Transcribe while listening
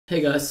Hey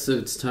guys, so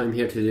it's time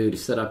here to do the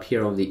setup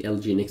here of the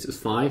LG Nexus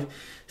 5.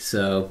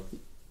 So,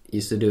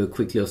 just to do a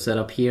quick little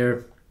setup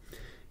here.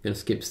 Gonna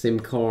skip SIM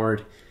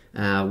card.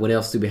 What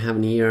else do we have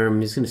in here? I'm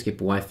just gonna skip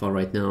Wi-Fi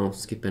right now.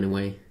 Skip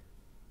anyway.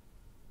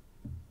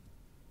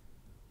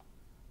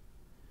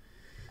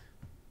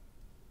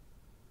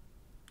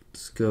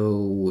 Let's go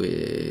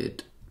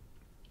with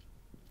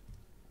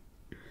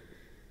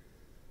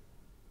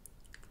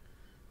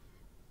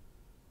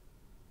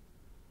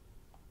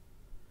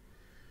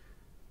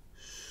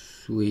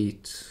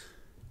Sweet.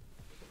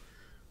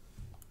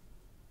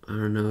 I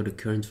don't know the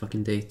current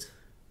fucking date.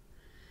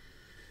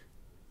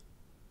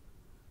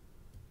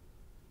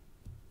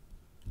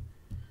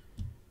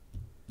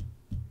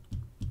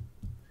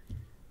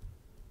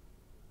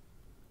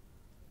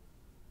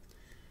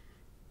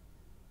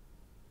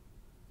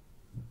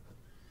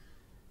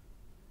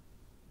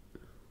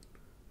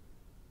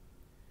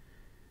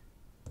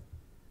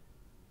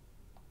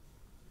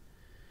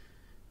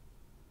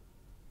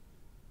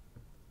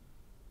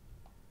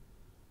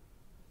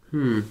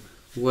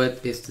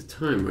 What is the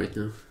time right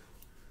now?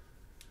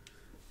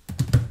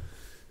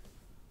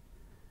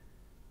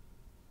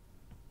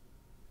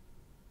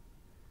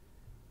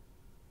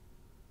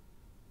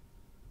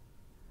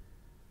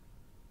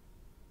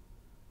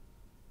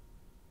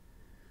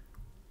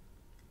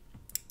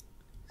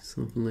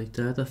 Something like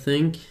that, I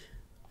think.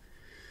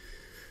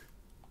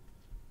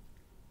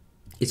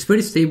 It's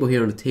pretty stable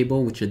here on the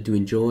table, which I do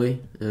enjoy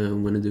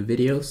when I do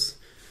videos.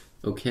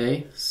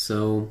 Okay,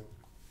 so...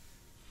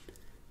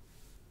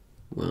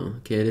 Well,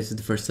 okay, this is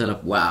the first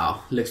setup.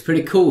 Wow, looks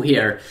pretty cool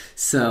here.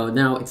 So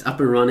now it's up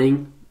and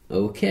running.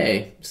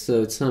 Okay,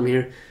 so it's time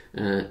here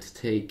to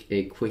take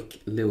a quick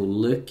little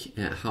look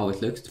at how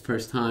it looks the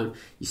first time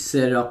you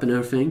set it up and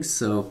everything.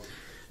 So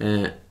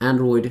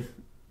Android,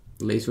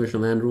 latest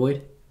version of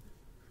Android.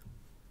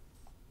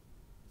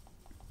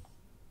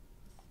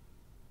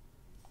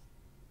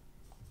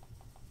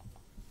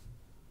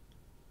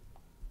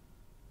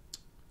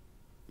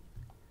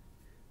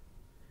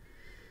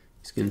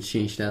 Just gonna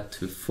change that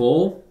to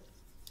full.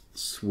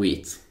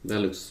 Sweet, that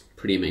looks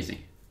pretty amazing.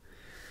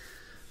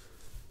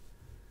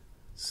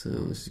 So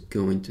let's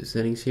go into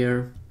settings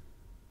here.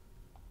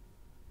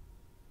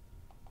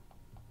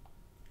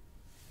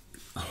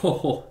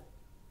 Oh,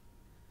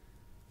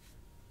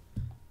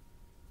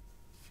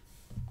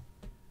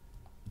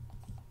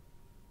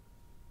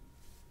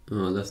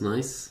 that's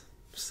nice.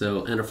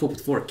 So, and a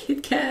 4.4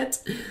 KitKat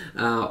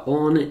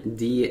on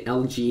the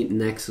LG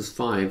Nexus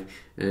 5.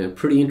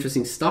 Pretty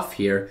interesting stuff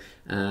here.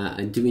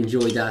 I do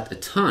enjoy that a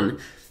ton.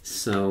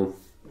 So,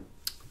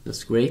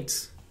 that's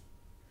great.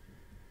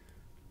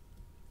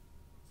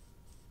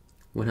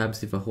 What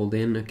happens if I hold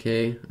in?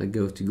 Okay, I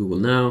go to Google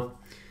now.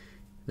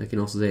 I can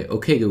also say,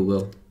 okay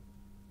Google,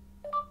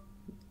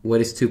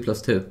 what is 2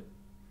 plus 2?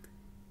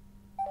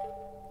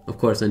 Of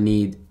course I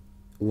need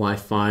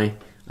Wi-Fi.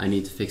 I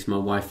need to fix my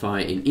Wi-Fi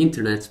and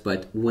internet,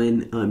 but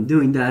when I'm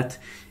doing that,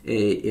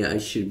 I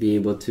should be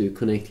able to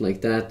connect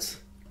like that.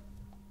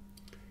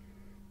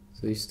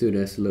 So just do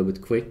this a little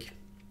bit quick.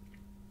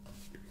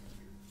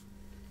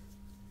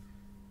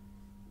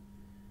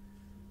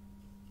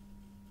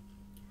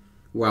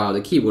 Wow,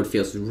 the keyboard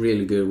feels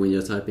really good when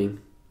you're typing.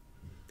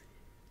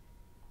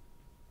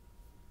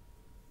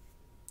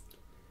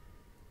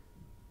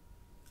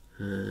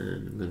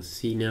 And I'm gonna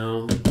see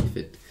now if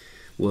it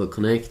will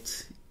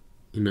connect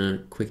in a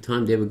quick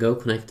time. There we go,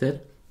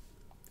 connected.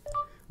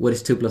 What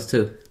is 2 plus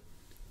 2?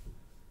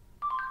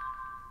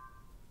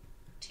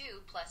 2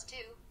 plus 2.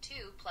 2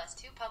 plus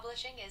 2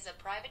 Publishing is a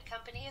private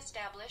company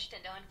established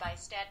and owned by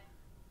Stat.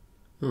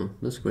 Oh,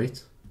 that's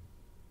great.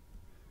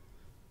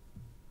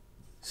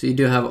 So you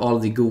do have all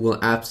the Google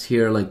apps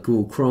here, like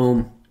Google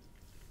Chrome.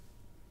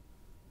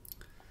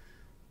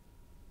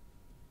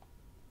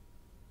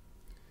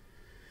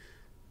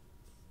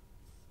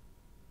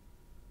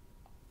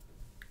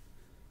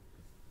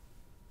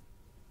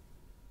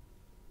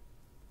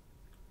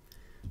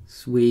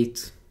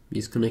 Sweet.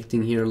 Just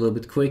connecting here a little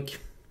bit quick.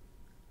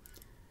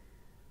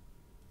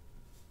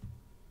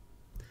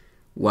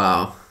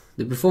 Wow,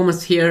 the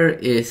performance here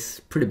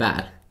is pretty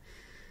bad.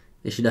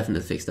 They should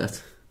definitely fix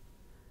that.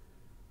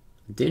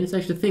 I didn't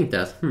actually think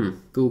that.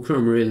 Google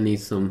Chrome really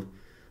needs some...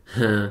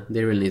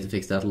 they really need to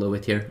fix that a little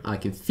bit here. I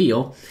can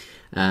feel.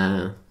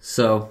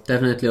 So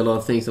definitely a lot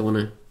of things I want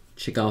to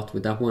check out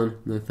with that one.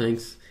 No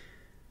thanks.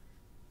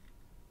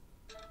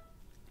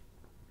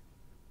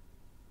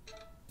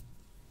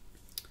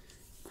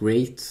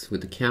 Great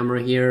with the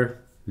camera here,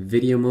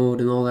 video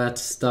mode and all that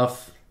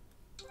stuff.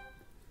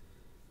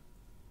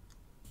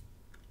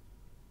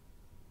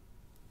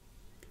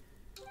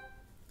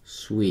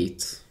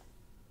 Sweet.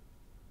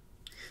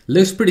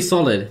 Looks pretty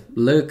solid.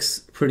 Looks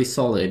pretty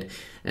solid.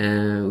 We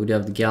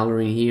have the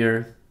gallery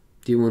here.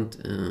 Do you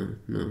want? No,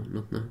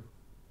 not now.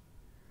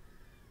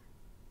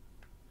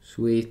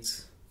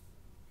 Sweet.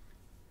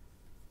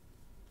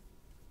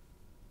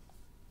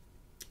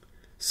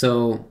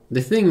 So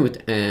the thing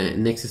with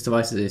Nexus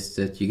devices is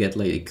that you get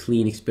like a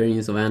clean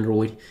experience of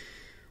Android,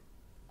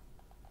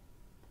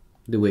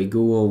 the way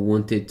Google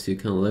wanted to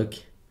kind of look.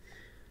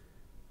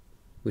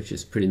 which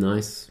is pretty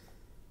nice.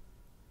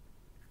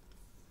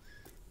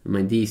 I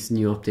mean, these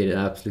new updated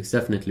apps looks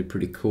definitely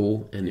pretty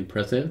cool and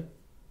impressive.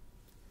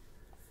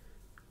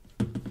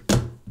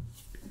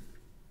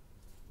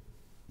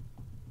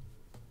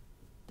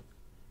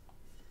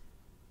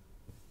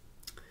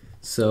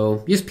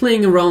 So just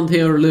playing around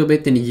here a little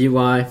bit in the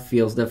UI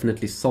feels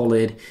definitely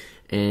solid,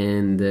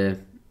 and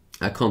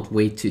I can't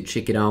wait to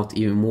check it out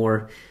even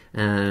more.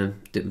 The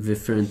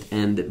different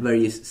and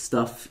various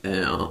stuff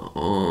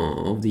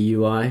of the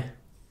UI.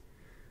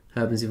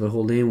 Happens if I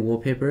hold in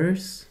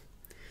wallpapers.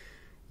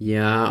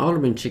 Yeah, I've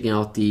already been checking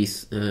out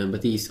these,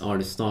 but these are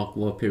the stock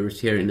wallpapers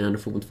here in under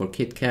 4.4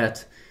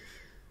 KitKat.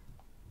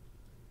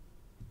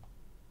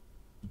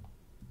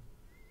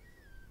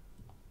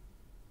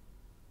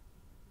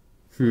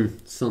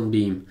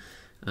 Sunbeam.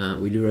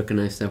 We do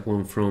recognize that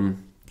one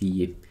from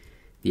the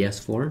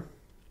S4.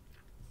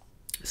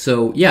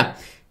 So yeah,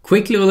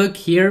 quick little look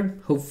here.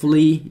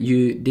 Hopefully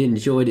you did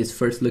enjoy this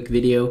first look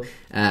video.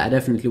 I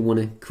definitely want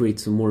to create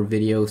some more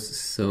videos,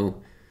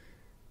 so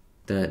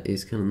that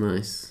is kind of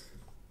nice.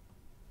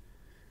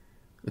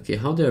 Okay,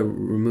 how do I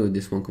remove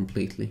this one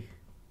completely?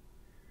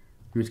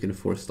 I'm just gonna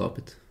force stop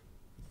it.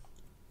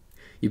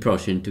 You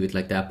probably shouldn't do it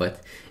like that,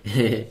 but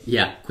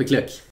yeah, quick look.